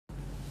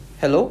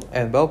Hello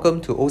and welcome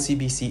to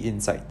OCBC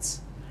Insights.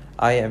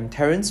 I am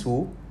Terence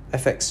Wu,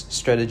 FX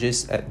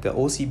strategist at the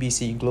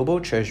OCBC Global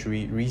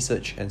Treasury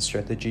Research and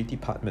Strategy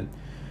Department.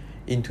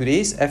 In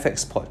today's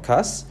FX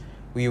podcast,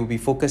 we will be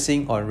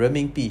focusing on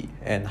renminbi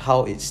and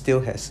how it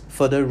still has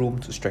further room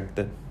to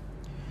strengthen.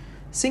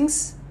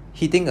 Since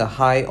hitting a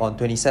high on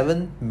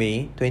 27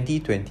 May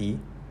 2020,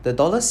 the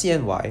dollar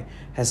CNY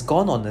has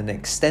gone on an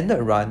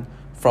extended run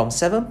from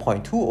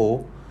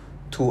 7.20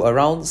 to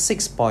around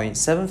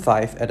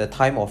 6.75 at the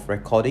time of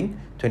recording,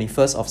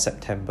 21st of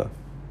September.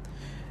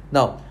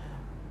 Now,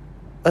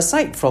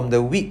 aside from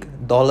the weak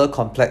dollar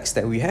complex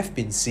that we have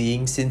been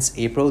seeing since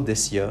April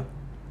this year,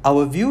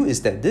 our view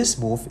is that this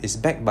move is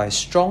backed by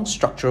strong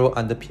structural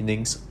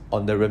underpinnings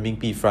on the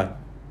renminbi front.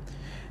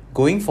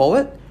 Going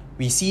forward,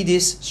 we see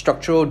these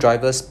structural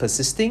drivers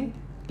persisting,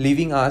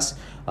 leaving us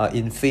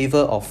in favor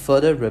of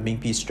further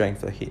renminbi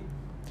strength ahead.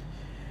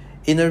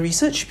 In a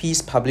research piece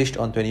published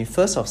on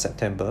 21st of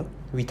September,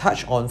 we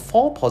touch on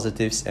 4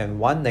 positives and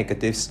 1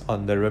 negatives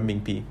on the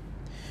renminbi.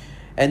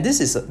 And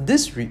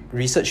this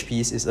research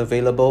piece is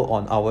available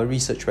on our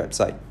research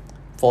website.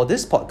 For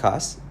this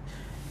podcast,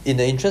 in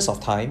the interest of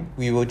time,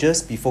 we will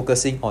just be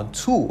focusing on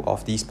 2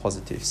 of these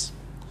positives.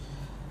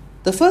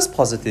 The first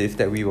positive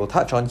that we will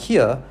touch on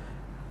here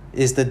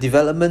is the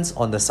developments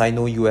on the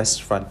Sino-US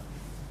front.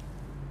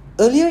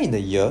 Earlier in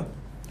the year,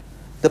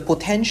 the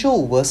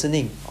potential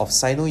worsening of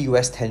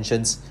Sino-US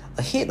tensions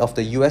ahead of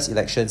the US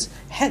elections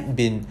had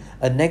been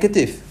a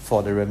negative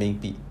for the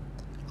renminbi.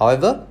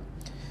 However,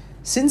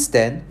 since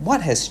then,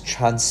 what has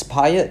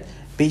transpired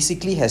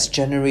basically has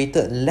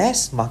generated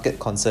less market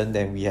concern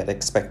than we had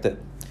expected.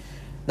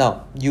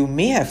 Now, you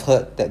may have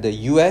heard that the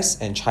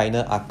US and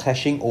China are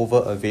clashing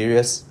over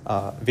various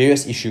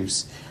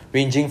issues,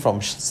 ranging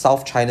from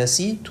South China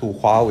Sea to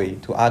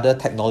Huawei to other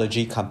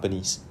technology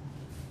companies.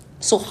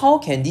 So how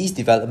can these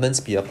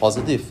developments be a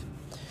positive?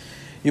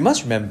 You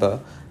must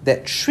remember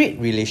that trade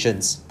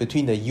relations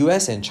between the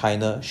US and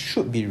China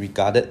should be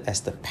regarded as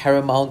the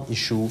paramount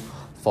issue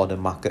for the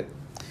market.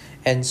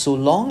 And so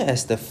long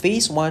as the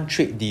Phase 1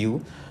 trade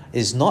deal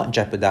is not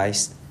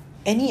jeopardized,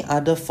 any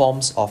other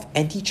forms of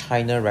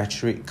anti-China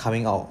rhetoric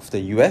coming out of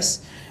the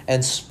US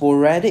and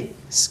sporadic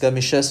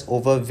skirmishes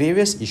over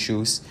various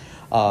issues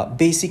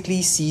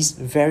basically sees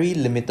very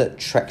limited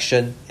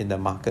traction in the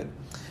market.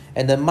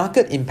 And the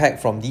market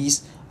impact from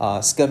these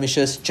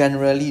skirmishes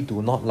generally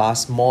do not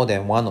last more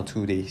than 1 or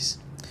 2 days.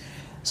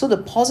 So the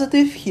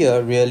positive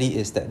here really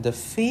is that the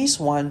Phase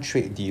 1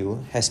 trade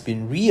deal has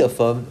been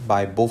reaffirmed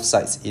by both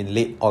sides in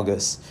late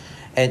August,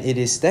 and it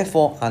is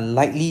therefore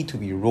unlikely to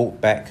be rolled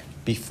back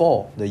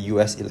before the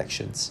US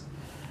elections.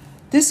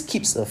 This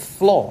keeps a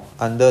floor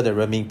under the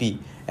renminbi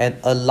and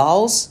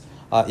allows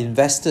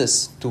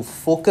investors to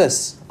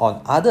focus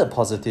on other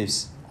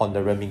positives on the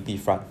renminbi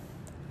front.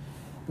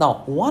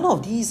 Now, one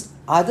of these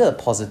other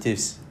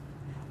positives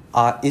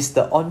is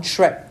the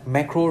on-track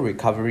macro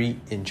recovery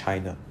in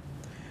China.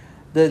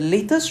 The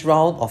latest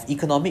round of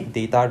economic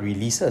data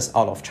releases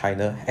out of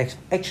China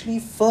actually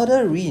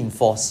further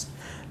reinforced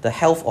the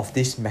health of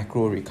this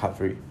macro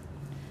recovery.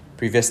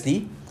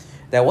 Previously,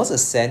 there was a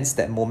sense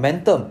that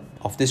momentum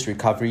of this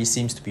recovery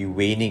seems to be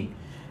waning,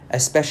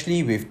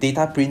 especially with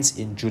data prints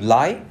in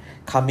July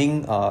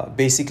coming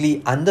basically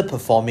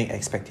underperforming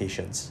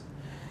expectations.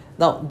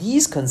 Now,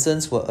 these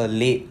concerns were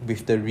allayed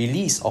with the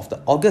release of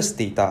the August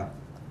data,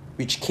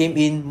 which came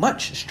in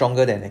much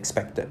stronger than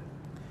expected.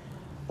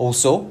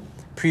 Also,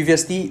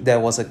 previously there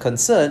was a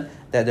concern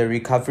that the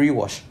recovery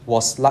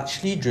was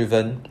largely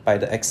driven by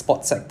the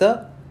export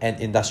sector and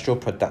industrial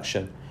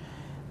production.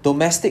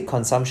 Domestic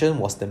consumption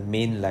was the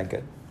main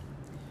laggard.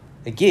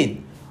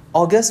 Again,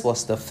 August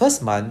was the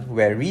first month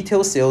where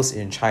retail sales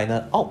in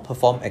China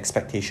outperformed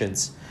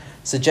expectations,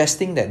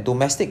 suggesting that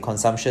domestic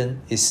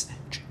consumption is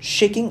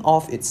shaking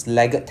off its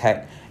laggard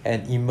tag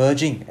and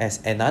emerging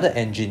as another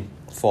engine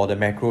for the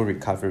macro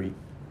recovery.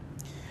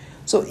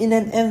 So in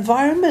an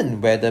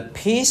environment where the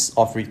pace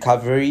of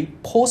recovery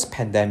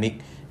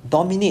post-pandemic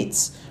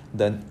dominates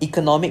the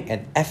economic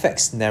and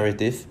FX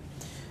narrative,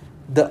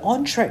 the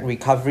on-track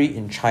recovery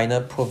in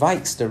China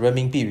provides the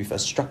renminbi with a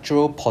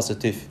structural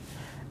positive,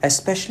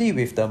 especially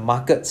with the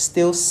market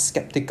still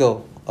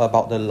skeptical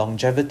about the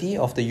longevity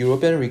of the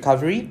European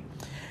recovery,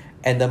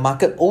 and the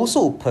market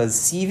also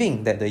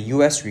perceiving that the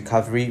US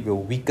recovery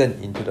will weaken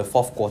into the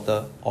 4th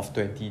quarter of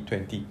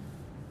 2020.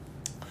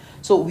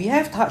 So we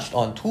have touched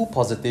on 2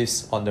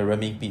 positives on the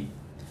renminbi.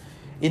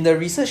 In the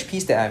research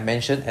piece that I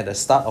mentioned at the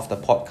start of the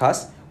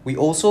podcast, we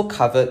also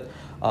covered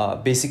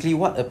basically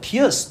what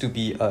appears to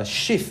be a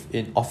shift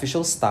in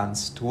official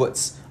stance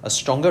towards a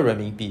stronger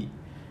renminbi,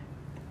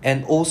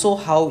 and also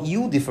how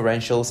yield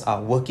differentials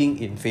are working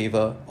in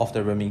favor of the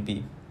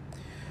renminbi.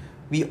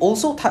 We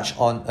also touched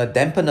on a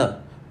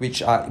dampener,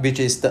 which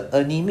is the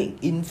anemic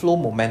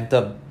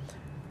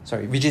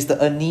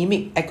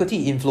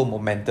equity inflow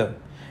momentum,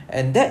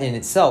 and that in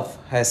itself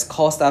has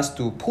caused us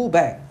to pull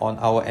back on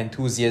our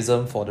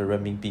enthusiasm for the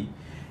renminbi.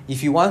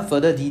 If you want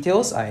further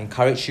details, I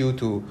encourage you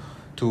to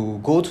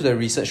go to the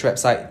research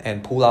website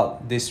and pull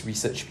out this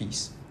research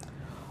piece.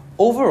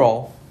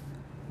 overall,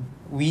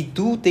 we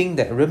do think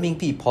that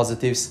renminbi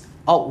positives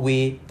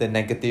outweigh the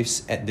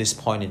negatives at this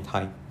point in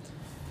time.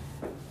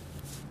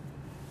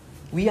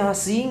 We are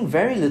seeing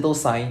very little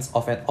signs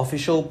of an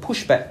official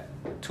pushback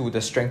to the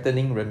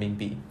strengthening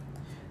renminbi.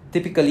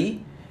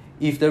 Typically,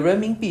 if the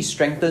renminbi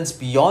strengthens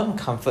beyond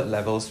comfort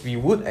levels, we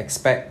would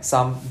expect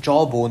some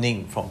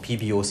jawboning from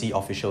PBOC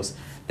officials.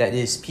 That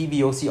is,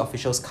 PBOC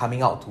officials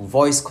coming out to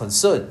voice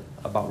concern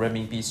about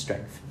renminbi's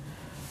strength.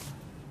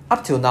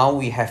 Up till now,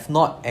 we have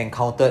not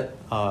encountered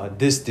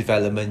this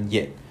development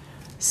yet.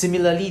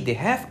 Similarly, they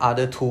have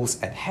other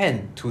tools at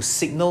hand to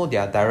signal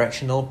their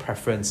directional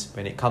preference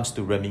when it comes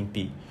to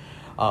renminbi.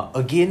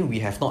 Again, we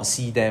have not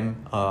seen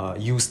them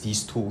use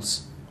these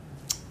tools.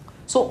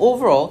 So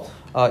overall,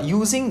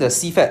 using the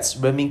CFET's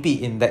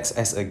renminbi index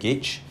as a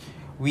gauge,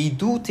 we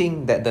do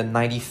think that the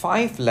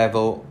 95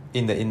 level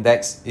in the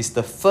index is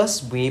the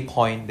first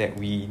waypoint that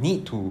we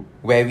need to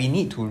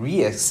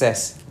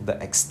reassess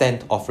the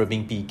extent of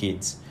renminbi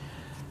gains.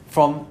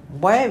 From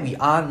where we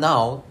are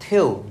now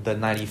till the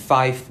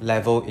 95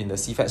 level in the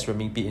CFET's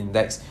renminbi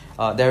index,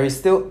 there is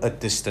still a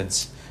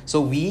distance.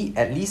 So we,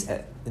 at least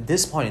at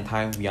this point in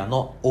time, we are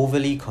not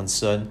overly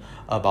concerned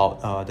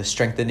about the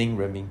strengthening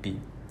renminbi.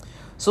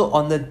 So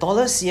on the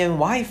dollar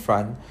CNY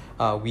front,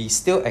 we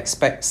still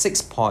expect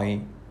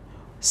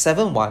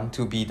 6.71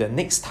 to be the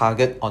next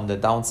target on the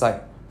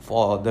downside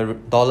for the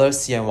dollar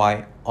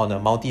CNY on a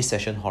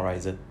multi-session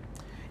horizon.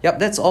 Yep,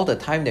 that's all the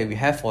time that we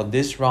have for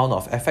this round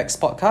of FX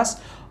podcast.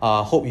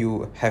 Hope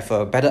you have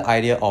a better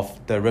idea of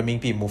the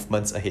renminbi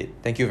movements ahead.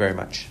 Thank you very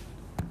much.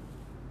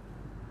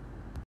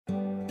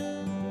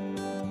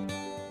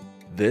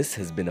 This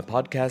has been a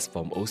podcast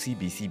from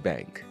OCBC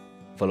Bank.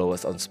 Follow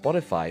us on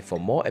Spotify for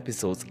more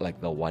episodes like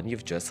the one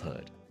you've just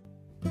heard.